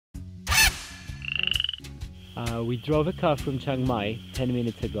We drove a car from Chiang Mai 10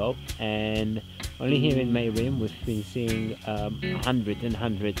 minutes ago, and only here in Mae Rim we've been seeing hundreds and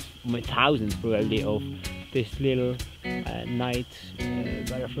hundreds, thousands probably, of these little night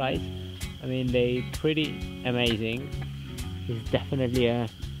butterflies. I mean, they're pretty amazing. It's definitely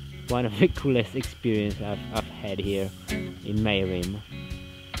one of the coolest experiences I've had here in Mae Rim.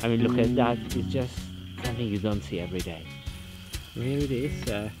 I mean, look at that, it's just something you don't see every day. Here it is,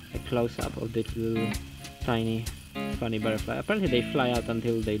 a close-up of the little tiny funny butterfly. Apparently they fly out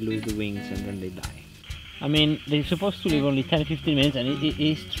until they lose the wings and then they die. I mean, they're supposed to live only 10-15 minutes, and it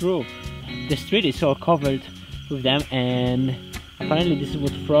is true. The street is all covered with them, and apparently this is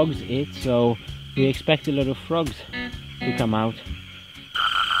what frogs eat, so we expect a lot of frogs to come out.